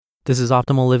This is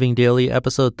Optimal Living Daily,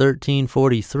 episode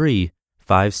 1343,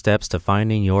 5 Steps to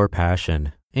Finding Your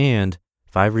Passion, and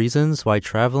 5 Reasons Why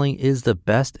Traveling is the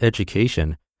Best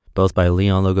Education, both by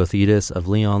Leon Logothetis of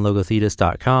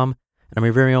leonlogothetis.com, and I'm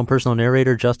your very own personal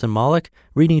narrator, Justin Malik,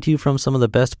 reading to you from some of the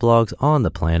best blogs on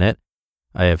the planet.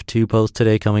 I have 2 posts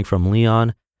today coming from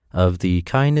Leon of the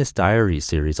Kindness Diaries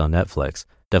series on Netflix.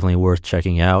 Definitely worth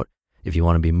checking out if you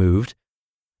want to be moved.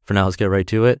 For now, let's get right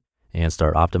to it and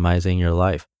start optimizing your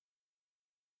life.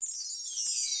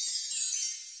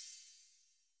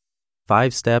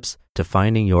 5 Steps to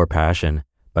Finding Your Passion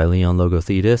by Leon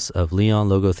Logothetis of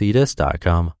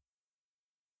leonlogothetis.com.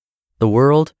 The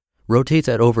world rotates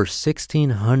at over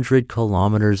 1,600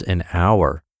 kilometers an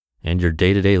hour, and your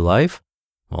day-to-day life?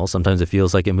 Well, sometimes it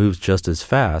feels like it moves just as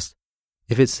fast.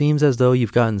 If it seems as though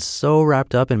you've gotten so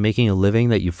wrapped up in making a living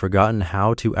that you've forgotten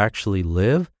how to actually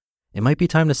live, it might be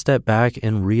time to step back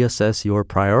and reassess your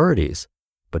priorities.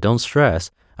 But don't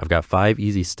stress, I've got 5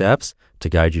 easy steps to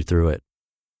guide you through it.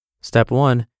 Step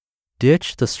 1,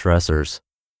 ditch the stressors.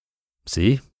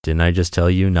 See, didn't I just tell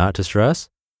you not to stress?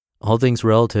 All things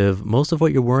relative, most of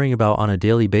what you're worrying about on a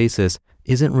daily basis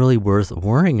isn't really worth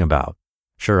worrying about.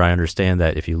 Sure, I understand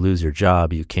that if you lose your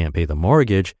job, you can't pay the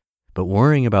mortgage, but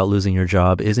worrying about losing your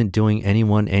job isn't doing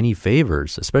anyone any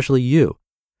favors, especially you.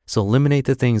 So eliminate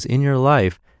the things in your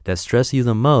life that stress you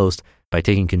the most by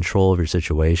taking control of your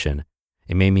situation.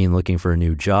 It may mean looking for a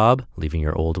new job, leaving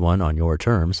your old one on your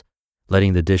terms,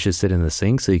 letting the dishes sit in the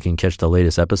sink so you can catch the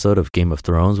latest episode of Game of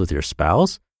Thrones with your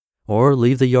spouse, or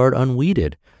leave the yard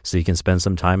unweeded so you can spend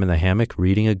some time in the hammock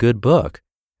reading a good book.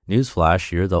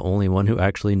 Newsflash, you're the only one who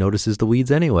actually notices the weeds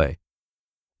anyway.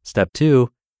 Step 2,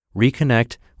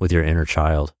 reconnect with your inner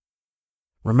child.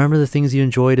 Remember the things you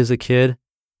enjoyed as a kid?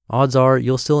 Odds are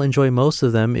you'll still enjoy most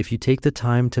of them if you take the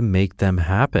time to make them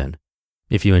happen.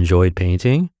 If you enjoyed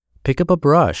painting, pick up a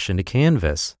brush and a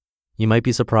canvas. You might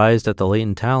be surprised at the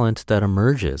latent talent that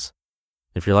emerges.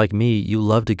 If you're like me, you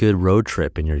loved a good road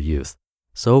trip in your youth.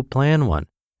 So plan one.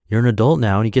 You're an adult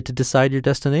now and you get to decide your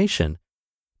destination.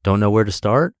 Don't know where to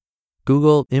start?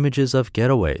 Google images of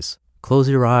getaways. Close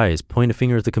your eyes, point a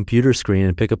finger at the computer screen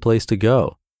and pick a place to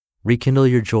go. Rekindle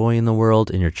your joy in the world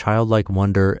and your childlike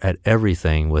wonder at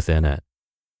everything within it.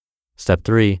 Step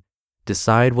 3,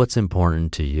 decide what's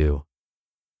important to you.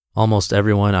 Almost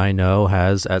everyone I know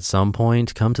has, at some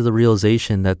point, come to the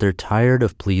realization that they're tired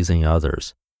of pleasing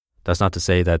others. That's not to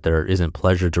say that there isn't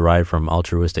pleasure derived from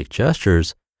altruistic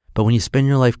gestures, but when you spend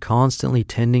your life constantly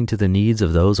tending to the needs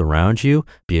of those around you,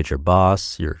 be it your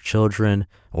boss, your children,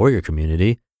 or your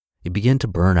community, you begin to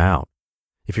burn out.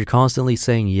 If you're constantly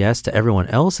saying yes to everyone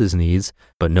else's needs,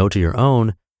 but no to your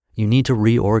own, you need to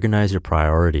reorganize your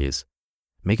priorities.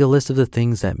 Make a list of the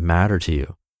things that matter to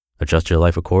you. Adjust your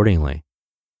life accordingly.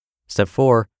 Step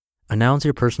 4, announce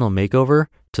your personal makeover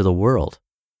to the world.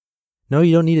 No,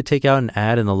 you don't need to take out an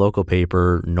ad in the local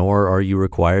paper, nor are you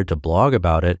required to blog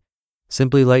about it.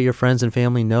 Simply let your friends and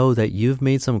family know that you've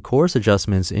made some course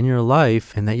adjustments in your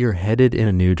life and that you're headed in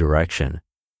a new direction.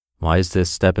 Why is this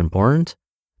step important?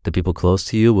 The people close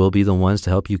to you will be the ones to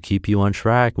help you keep you on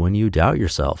track when you doubt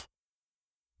yourself.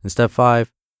 And step 5,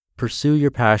 pursue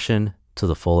your passion to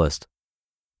the fullest.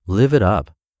 Live it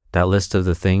up. That list of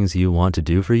the things you want to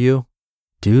do for you,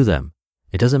 do them.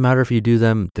 It doesn't matter if you do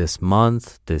them this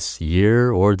month, this year,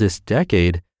 or this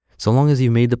decade, so long as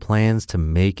you made the plans to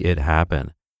make it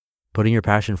happen. Putting your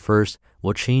passion first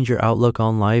will change your outlook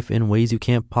on life in ways you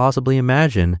can't possibly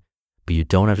imagine, but you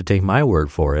don't have to take my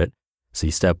word for it. See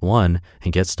step 1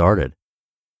 and get started.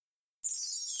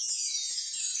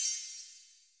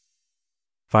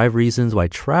 5 Reasons Why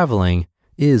Traveling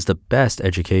is the Best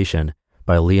Education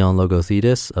by Leon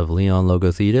Logothetis of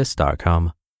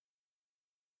leonlogothetis.com.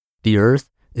 The earth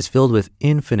is filled with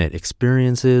infinite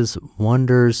experiences,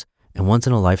 wonders, and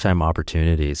once-in-a-lifetime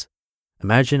opportunities.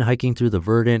 Imagine hiking through the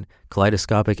verdant,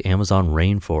 kaleidoscopic Amazon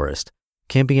rainforest,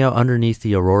 camping out underneath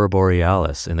the Aurora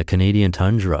Borealis in the Canadian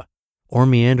tundra, or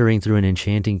meandering through an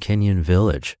enchanting Kenyan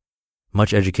village.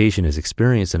 Much education is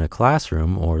experienced in a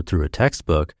classroom or through a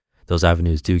textbook. Those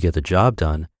avenues do get the job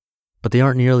done, but they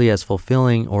aren't nearly as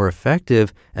fulfilling or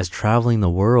effective as traveling the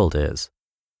world is.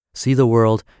 See the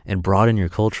world and broaden your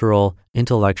cultural,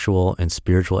 intellectual, and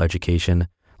spiritual education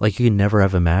like you could never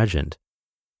have imagined.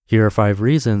 Here are 5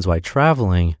 reasons why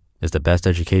traveling is the best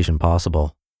education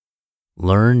possible.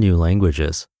 Learn new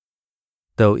languages.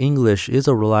 Though English is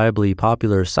a reliably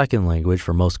popular second language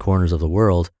for most corners of the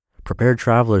world, prepared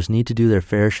travelers need to do their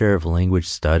fair share of language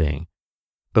studying.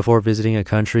 Before visiting a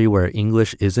country where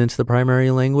English isn't the primary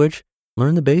language,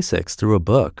 learn the basics through a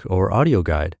book or audio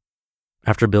guide.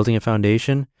 After building a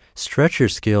foundation, stretch your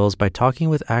skills by talking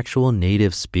with actual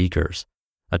native speakers.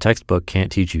 A textbook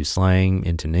can't teach you slang,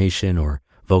 intonation, or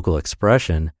vocal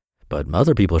expression, but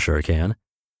other people sure can.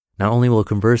 Not only will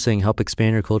conversing help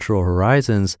expand your cultural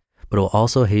horizons, but it will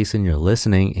also hasten your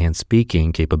listening and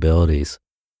speaking capabilities.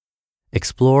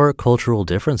 Explore cultural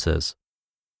differences.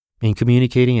 In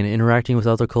communicating and interacting with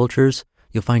other cultures,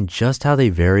 you'll find just how they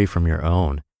vary from your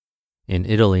own. In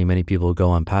Italy, many people go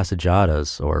on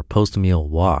passegiatas or post-meal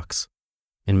walks.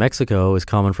 In Mexico, it's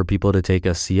common for people to take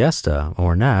a siesta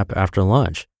or nap after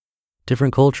lunch.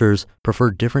 Different cultures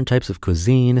prefer different types of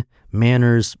cuisine,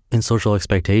 manners, and social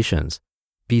expectations.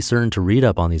 Be certain to read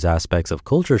up on these aspects of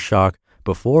culture shock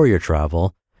before your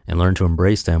travel and learn to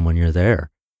embrace them when you're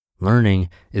there. Learning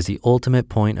is the ultimate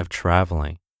point of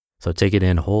traveling, so take it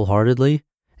in wholeheartedly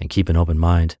and keep an open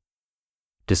mind.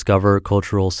 Discover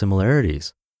cultural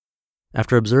similarities.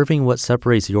 After observing what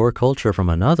separates your culture from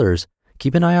another's,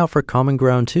 keep an eye out for common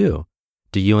ground too.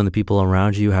 Do you and the people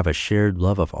around you have a shared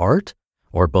love of art,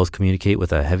 or both communicate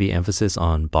with a heavy emphasis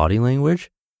on body language?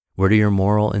 Where do your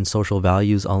moral and social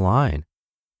values align?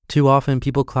 Too often,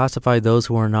 people classify those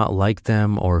who are not like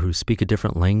them or who speak a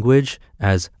different language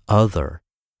as other.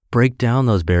 Break down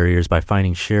those barriers by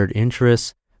finding shared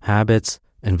interests, habits,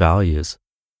 and values.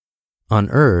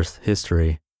 Unearth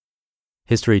history.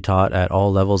 History taught at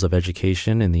all levels of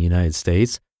education in the United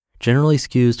States generally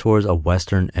skews towards a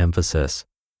Western emphasis.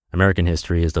 American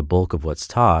history is the bulk of what's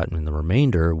taught, and the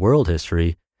remainder, world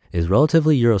history, is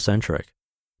relatively Eurocentric.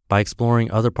 By exploring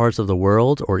other parts of the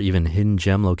world or even hidden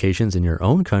gem locations in your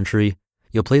own country,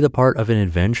 you'll play the part of an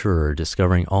adventurer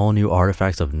discovering all new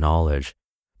artifacts of knowledge.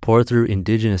 Pour through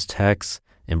indigenous texts,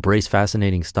 embrace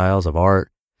fascinating styles of art,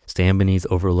 stand beneath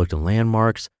overlooked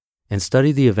landmarks, and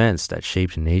study the events that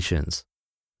shaped nations.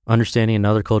 Understanding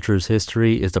another culture's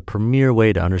history is the premier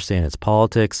way to understand its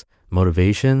politics,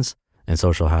 motivations, and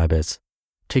social habits.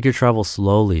 Take your travel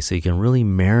slowly so you can really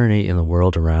marinate in the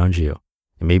world around you.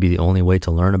 It may be the only way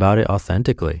to learn about it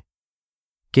authentically.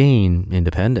 Gain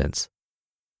independence.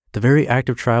 The very act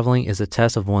of traveling is a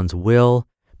test of one's will,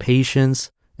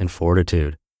 patience, and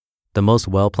fortitude. The most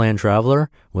well-planned traveler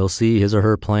will see his or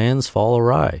her plans fall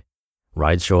awry.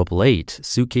 Rides show up late,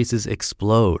 suitcases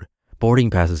explode,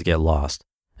 boarding passes get lost,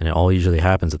 and it all usually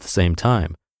happens at the same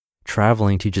time.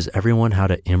 Traveling teaches everyone how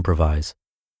to improvise.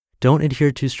 Don't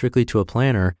adhere too strictly to a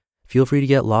planner. Feel free to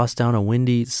get lost down a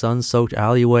windy, sun-soaked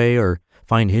alleyway or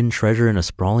find hidden treasure in a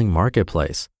sprawling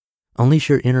marketplace. Unleash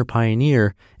your inner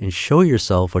pioneer and show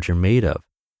yourself what you're made of.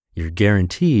 You're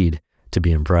guaranteed to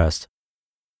be impressed.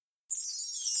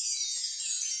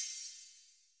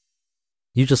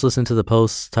 You just listened to the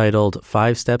posts titled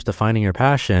 5 Steps to Finding Your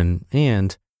Passion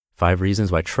and 5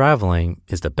 Reasons Why Traveling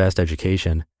is the Best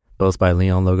Education, both by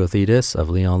Leon Logothetis of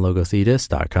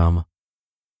leonlogothetis.com.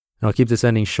 And I'll keep this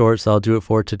ending short, so I'll do it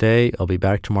for today. I'll be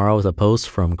back tomorrow with a post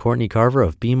from Courtney Carver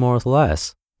of Be More with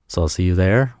Less. So I'll see you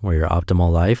there, where your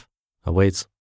optimal life awaits.